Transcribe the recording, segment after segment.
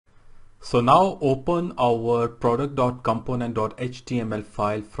So now open our product.component.html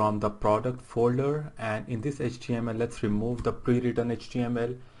file from the product folder, and in this HTML let's remove the pre-written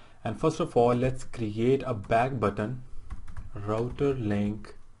HTML, and first of all let's create a back button, router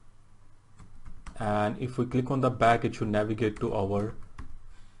link, and if we click on the back it should navigate to our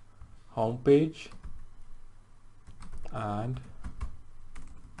home page and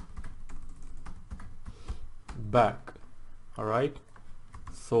back. Alright,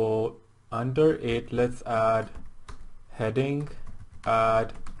 so under it let's add heading,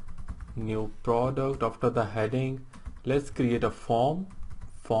 add new product. After the heading let's create a form.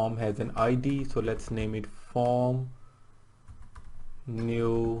 Form has an ID, so let's name it form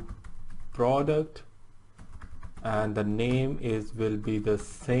new product, and the name will be the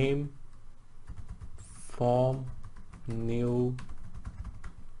same, form new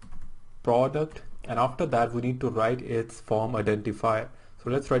product. And after that we need to write its form identifier. So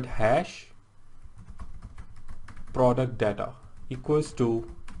let's write hash product data equals to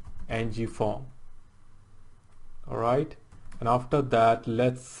ng form. Alright, and after that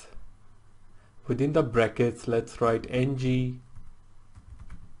let's within the brackets let's write ng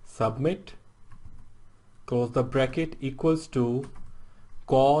submit, close the bracket, equals to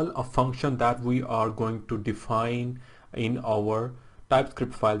call a function that we are going to define in our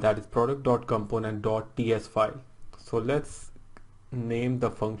TypeScript file, that is product.component.ts file. So let's name the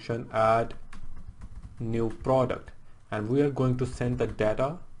function add new product, and we are going to send the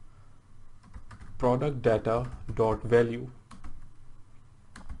data product data dot value.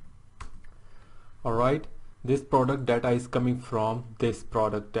 Alright, this product data is coming from this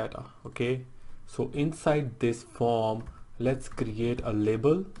product data. Okay, so inside this form let's create a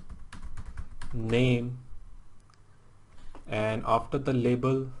label name, and after the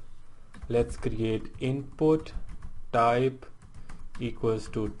label let's create input type equals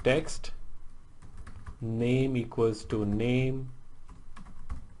to text, name equals to name,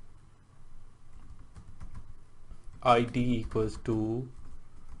 ID equals to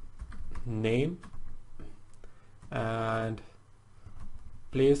name, and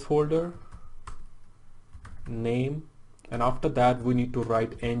placeholder name. And after that we need to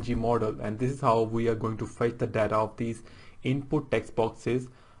write ng model, and this is how we are going to fetch the data of these input text boxes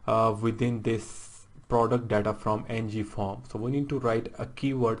within this product data from ng form. So we need to write a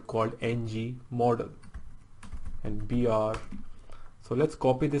keyword called ng model and br. So let's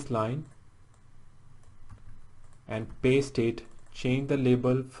copy this line and paste it, change the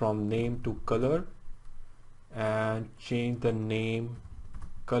label from name to color, and change the name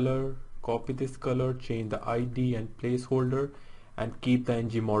color, copy this color, change the ID and placeholder, and keep the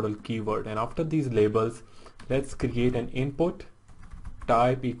ng model keyword. And after these labels let's create an input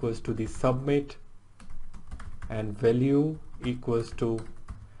type equals to the submit, and value equals to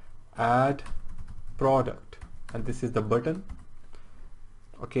add product, and this is the button.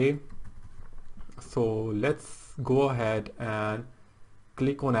 Okay, so let's go ahead and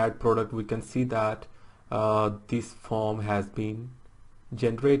click on add product. We can see that this form has been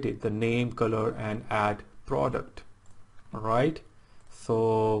generated, the name, color, and add product. Alright,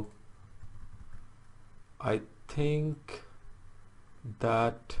 so I think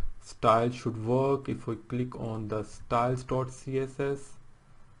that style should work if we click on the styles.css.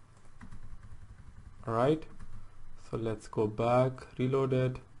 Alright, so let's go back, reload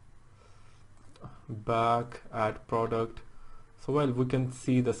it, back, add product. So well, we can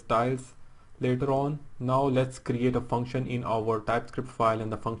see the styles later on. Now let's create a function in our TypeScript file,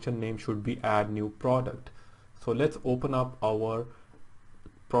 and the function name should be add new product. So let's open up our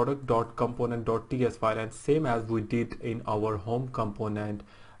product.component.ts file, and same as we did in our home component,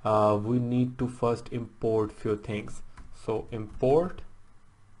 we need to first import few things. So import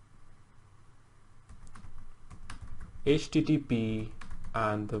HTTP,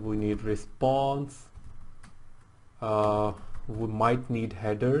 and we need response, we might need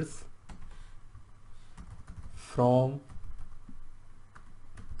headers from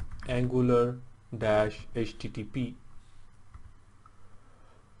angular-http.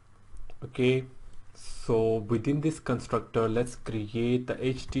 Okay, so within this constructor let's create the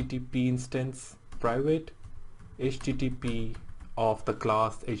HTTP instance, private HTTP of the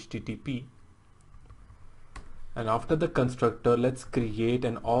class HTTP. And after the constructor let's create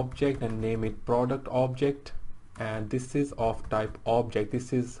an object and name it product object, and this is of type object.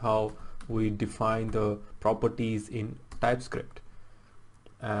 This is how we define the properties in TypeScript.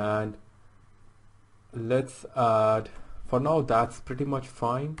 And let's add, for now that's pretty much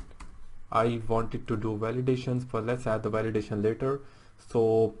fine. I wanted to do validations, but let's add the validation later.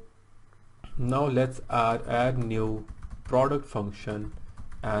 So now let's add new product function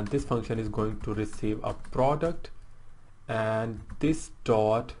and this function is going to receive a product, and this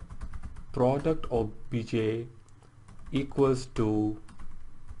dot product obj equals to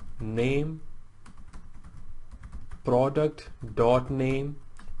name product dot name,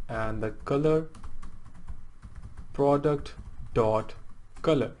 and the color product dot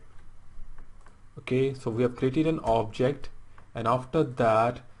color. Okay, so we have created an object, and after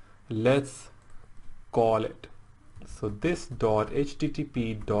that let's call it. So this dot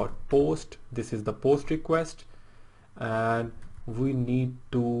http dot post, this is the post request, and we need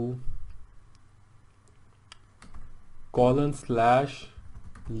to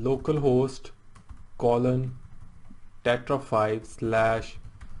 /localhost /tetra5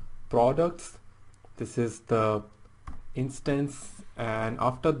 /products. This is the instance, and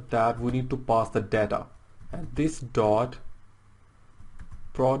after that we need to pass the data, and this dot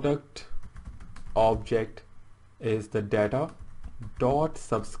product object is the data dot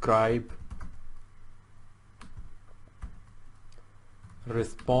subscribe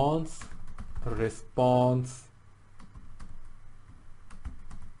response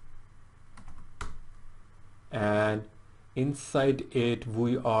and inside it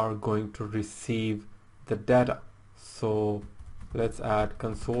we are going to receive the data. So let's add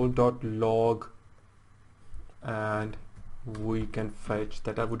console.log, and we can fetch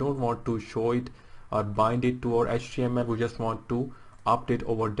that. We don't want to show it or bind it to our HTML, we just want to update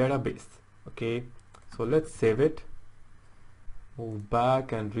our database. Okay, so let's save it, move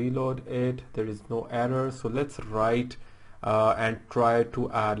back and reload it. There is no error, so let's write and try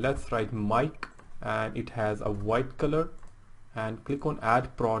to add. Let's write mic, and it has a white color, and click on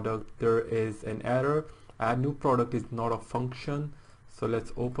add product. There is an error, add new product is not a function. So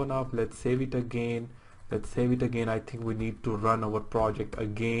let's open up, let's save it again. I think we need to run our project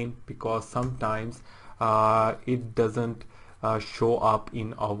again, because sometimes it doesn't show up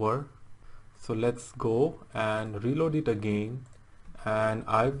in our. So let's go and reload it again, and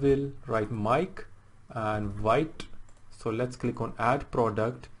I will write mic and white. So let's click on add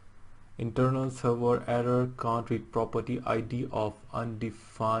product. Internal server error, can't read property ID of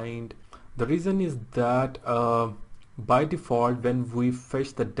undefined. The reason is that by default, when we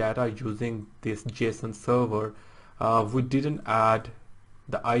fetch the data using this JSON server, we didn't add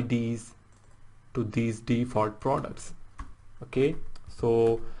the IDs to these default products. Okay,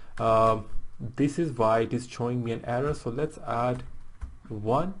 so this is why it is showing me an error. So let's add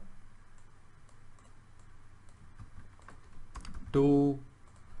 1, 2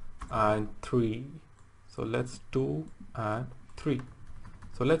 and 3. So let's 2 and 3.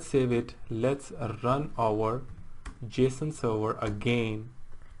 So let's save it. Let's run our JSON server again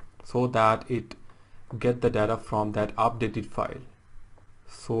so that it get the data from that updated file.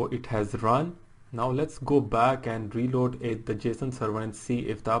 So it has run. Now let's go back and reload it, the JSON server, and see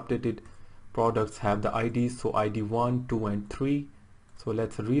if the updated products have the IDs. So ID 1, 2 and 3. So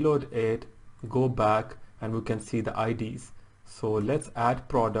let's reload it, go back, and we can see the IDs. So let's add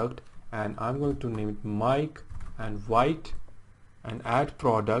product, and I'm going to name it mic and white and add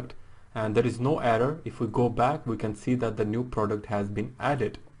product, and there is no error. If we go back, we can see that the new product has been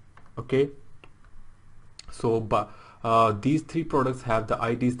added. Okay, so these 3 products have the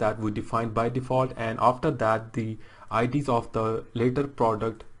IDs that we defined by default, and after that the IDs of the later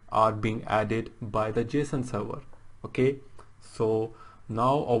product are being added by the JSON server. Okay, so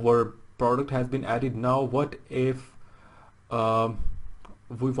now our product has been added. Now what if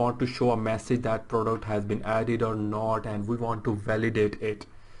we want to show a message that product has been added or not, and we want to validate it?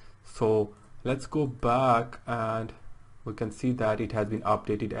 So let's go back, and we can see that it has been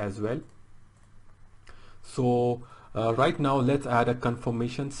updated as well. So right now let's add a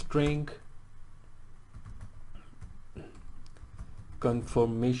confirmation string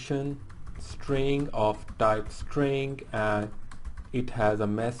of type string, and it has a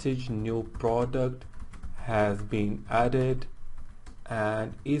message new product has been added,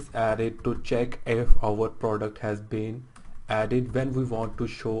 and is added to check if our product has been added when we want to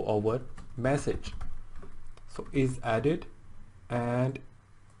show our message. So is added, and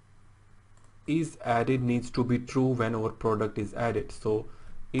is added needs to be true when our product is added. So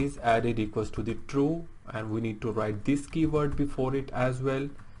is added equals to the true, and we need to write this keyword before it as well.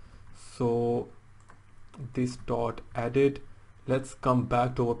 So this dot added. Let's come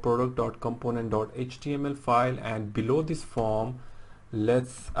back to our product.component.html file, and below this form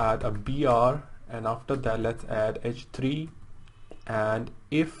let's add a br, and after that let's add h3, and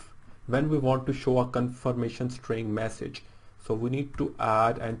if when we want to show a confirmation string message, so we need to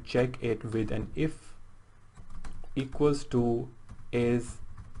add and check it with an if equals to is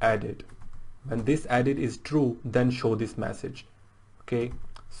added. When this added is true, then show this message. Okay,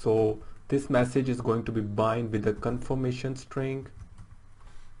 So this message is going to be bind with the confirmation string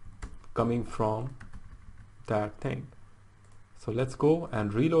coming from that thing. So let's go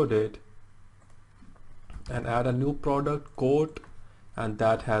and reload it and add a new product quote, and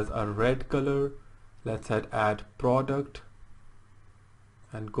that has a red color. Let's add product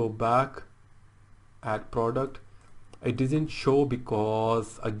and go back, add product. It didn't show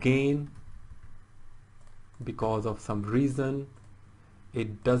because again, because of some reason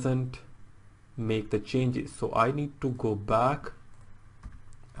it doesn't make the changes. So I need to go back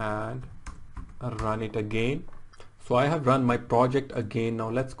and run it again. So I have run my project again. Now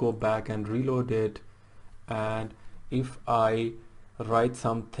let's go back and reload it, and if I write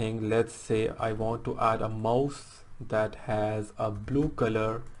something, let's say I want to add a mouse that has a blue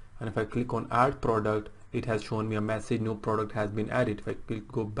color, and if I click on add product, it has shown me a message, new product has been added. If I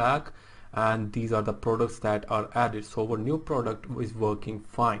click go back, and these are the products that are added, so our new product is working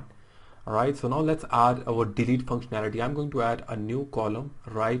fine. Alright, so now let's add our delete functionality. I'm going to add a new column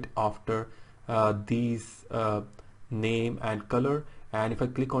right after these name and color, and if I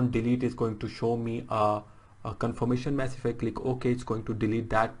click on delete, it's going to show me a confirmation message. If I click OK, it's going to delete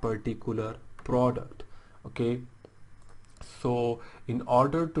that particular product. Okay, so in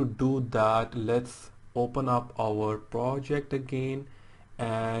order to do that, let's open up our project again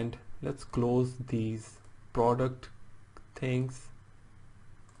and let's close these product things.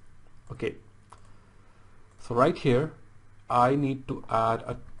 Okay, so right here I need to add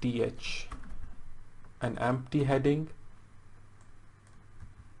a th, an empty heading,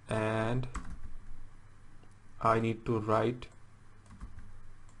 and I need to write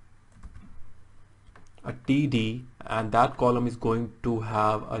a td, and that column is going to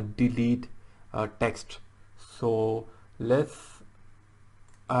have a delete text. So let's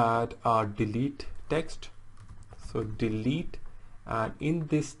add our delete text. So delete, and in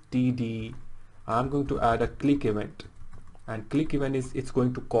this td I'm going to add a click event, and click event is it's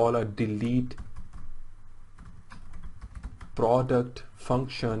going to call a delete product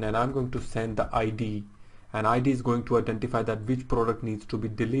function, and I'm going to send the id, and id is going to identify that which product needs to be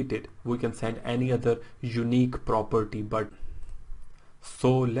deleted. We can send any other unique property, but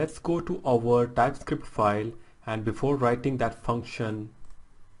so let's go to our TypeScript file, and before writing that function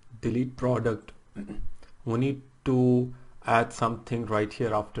delete product we need to add something right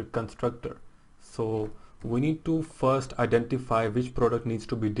here after constructor. So we need to first identify which product needs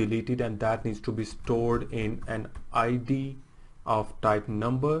to be deleted, and that needs to be stored in an id of type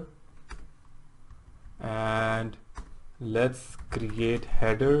number. And let's create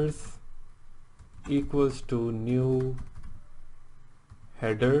headers equals to new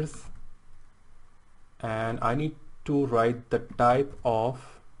headers, and I need to write the type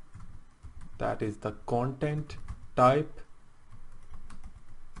of, that is the content type,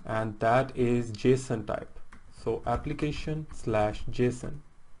 and that is JSON type. So application/JSON.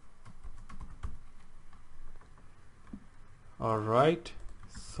 Alright,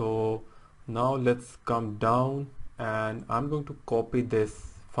 so now let's come down, and I'm going to copy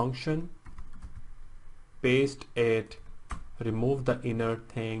this function, paste it, remove the inner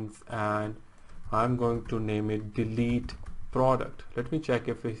things, and I'm going to name it delete product. Let me check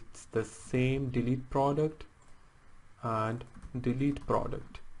if it's the same, delete product and delete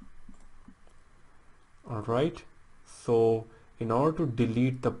product. Alright, so in order to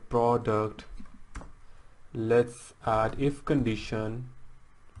delete the product, let's add if condition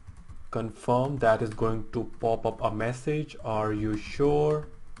confirm, that is going to pop up a message, are you sure?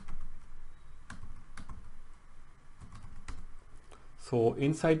 So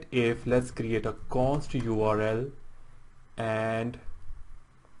inside if, let's create a const URL, and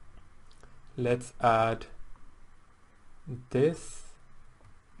let's add this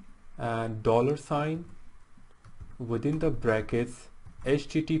and $, within the brackets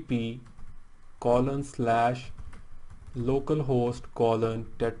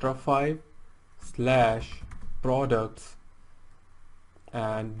http://localhost:/products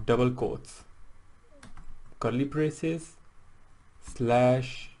and double quotes, curly braces,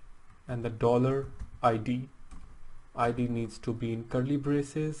 slash, and the $id. ID needs to be in curly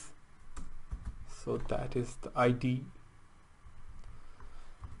braces, so that is the ID.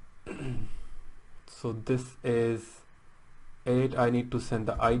 So this is it. I need to send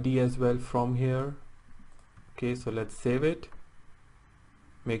the ID as well from here. Okay, so let's save it,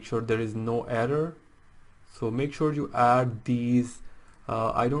 make sure there is no error. So make sure you add these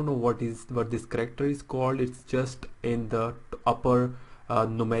I don't know what this character is called, it's just in the upper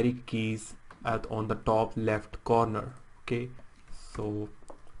numeric keys on the top left corner. Okay, so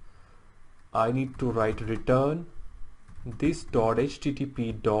I need to write return this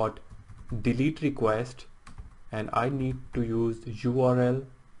 .http .delete request, and I need to use URL.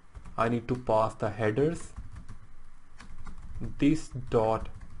 I need to pass the headers, this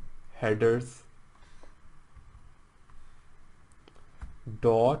 .headers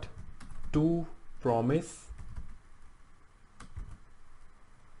to promise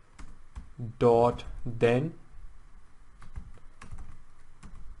then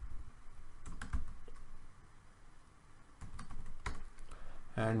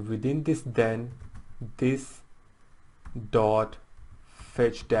and within this then this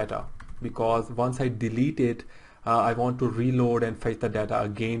fetch data, because once I delete it I want to reload and fetch the data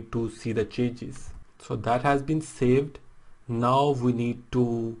again to see the changes. So that has been saved. Now we need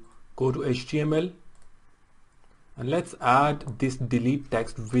to go to HTML and let's add this delete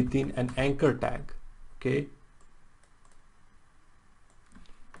text within an anchor tag. Okay,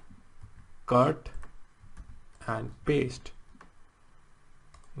 cut and paste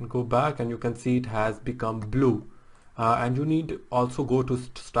and go back, and you can see it has become blue. And you need also go to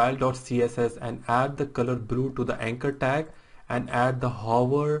style.css and add the color blue to the anchor tag and add the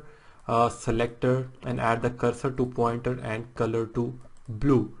hover selector and add the cursor to pointer and color to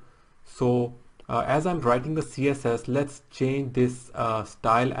blue. So as I'm writing the CSS, let's change this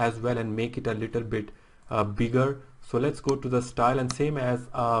style as well and make it a little bit bigger. So let's go to the style, and same as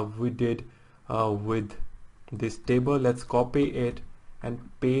we did with this table, let's copy it and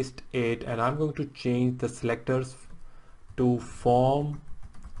paste it, and I'm going to change the selectors to form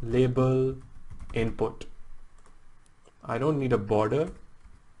label input. I don't need a border,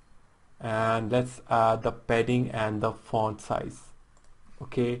 and let's add the padding and the font size.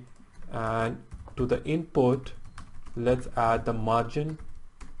 Okay, and to the input let's add the margin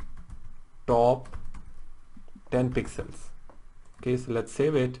top 10 pixels. Okay, so let's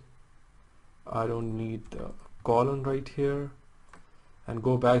save it. I don't need the colon right here, and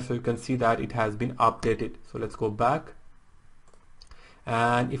go back so you can see that it has been updated. So let's go back,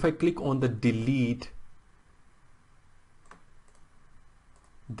 and if I click on the delete,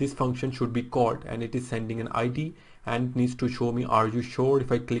 this function should be called and it is sending an ID and it needs to show me are you sure.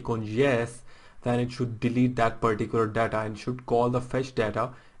 If I click on yes, then it should delete that particular data and should call the fetch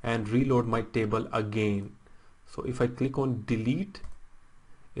data and reload my table again. So if I click on delete,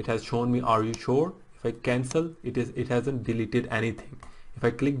 it has shown me are you sure. If I cancel, it hasn't deleted anything. If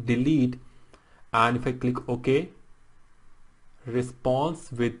I click delete and if I click OK,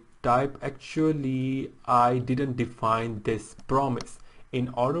 response with type, actually I didn't define this promise. In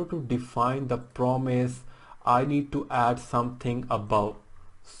order to define the promise, I need to add something above.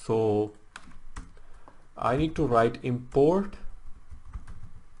 So I need to write import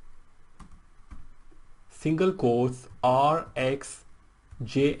single quotes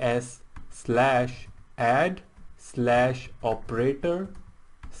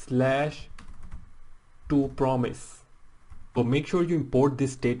rxjs/add/operator/toPromise. So make sure you import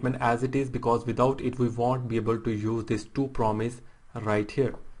this statement as it is, because without it we won't be able to use this toPromise right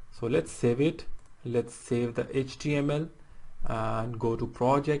here. So let's save it. Let's save the HTML and go to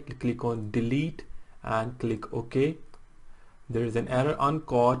project, click on delete and click OK. There is an error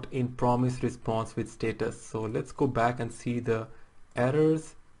uncaught in promise response with status. So let's go back and see the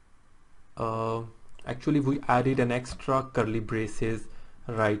errors. Actually we added an extra curly braces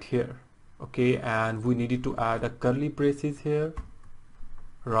right here. Okay, and we needed to add a curly braces here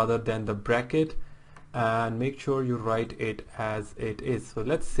rather than the bracket, and make sure you write it as it is. So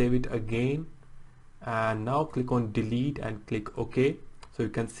let's save it again, and now click on delete and click OK. So you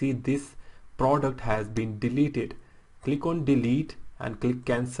can see this product has been deleted. Click on delete and click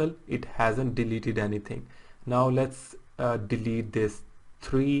cancel. It hasn't deleted anything. Now let's delete this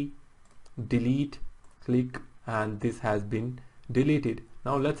 3, delete, click, and this has been deleted.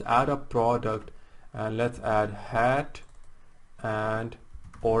 Now let's add a product, and let's add hat and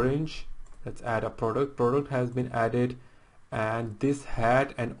orange. Let's add a product has been added, and this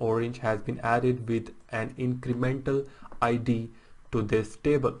hat and orange has been added with an incremental ID to this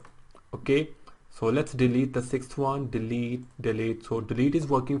table. Okay, so let's delete the 6th one, delete. So delete is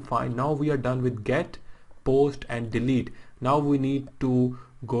working fine. Now we are done with get, post and delete. Now we need to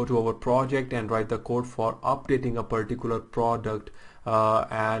go to our project and write the code for updating a particular product,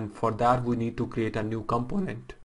 and for that we need to create a new component.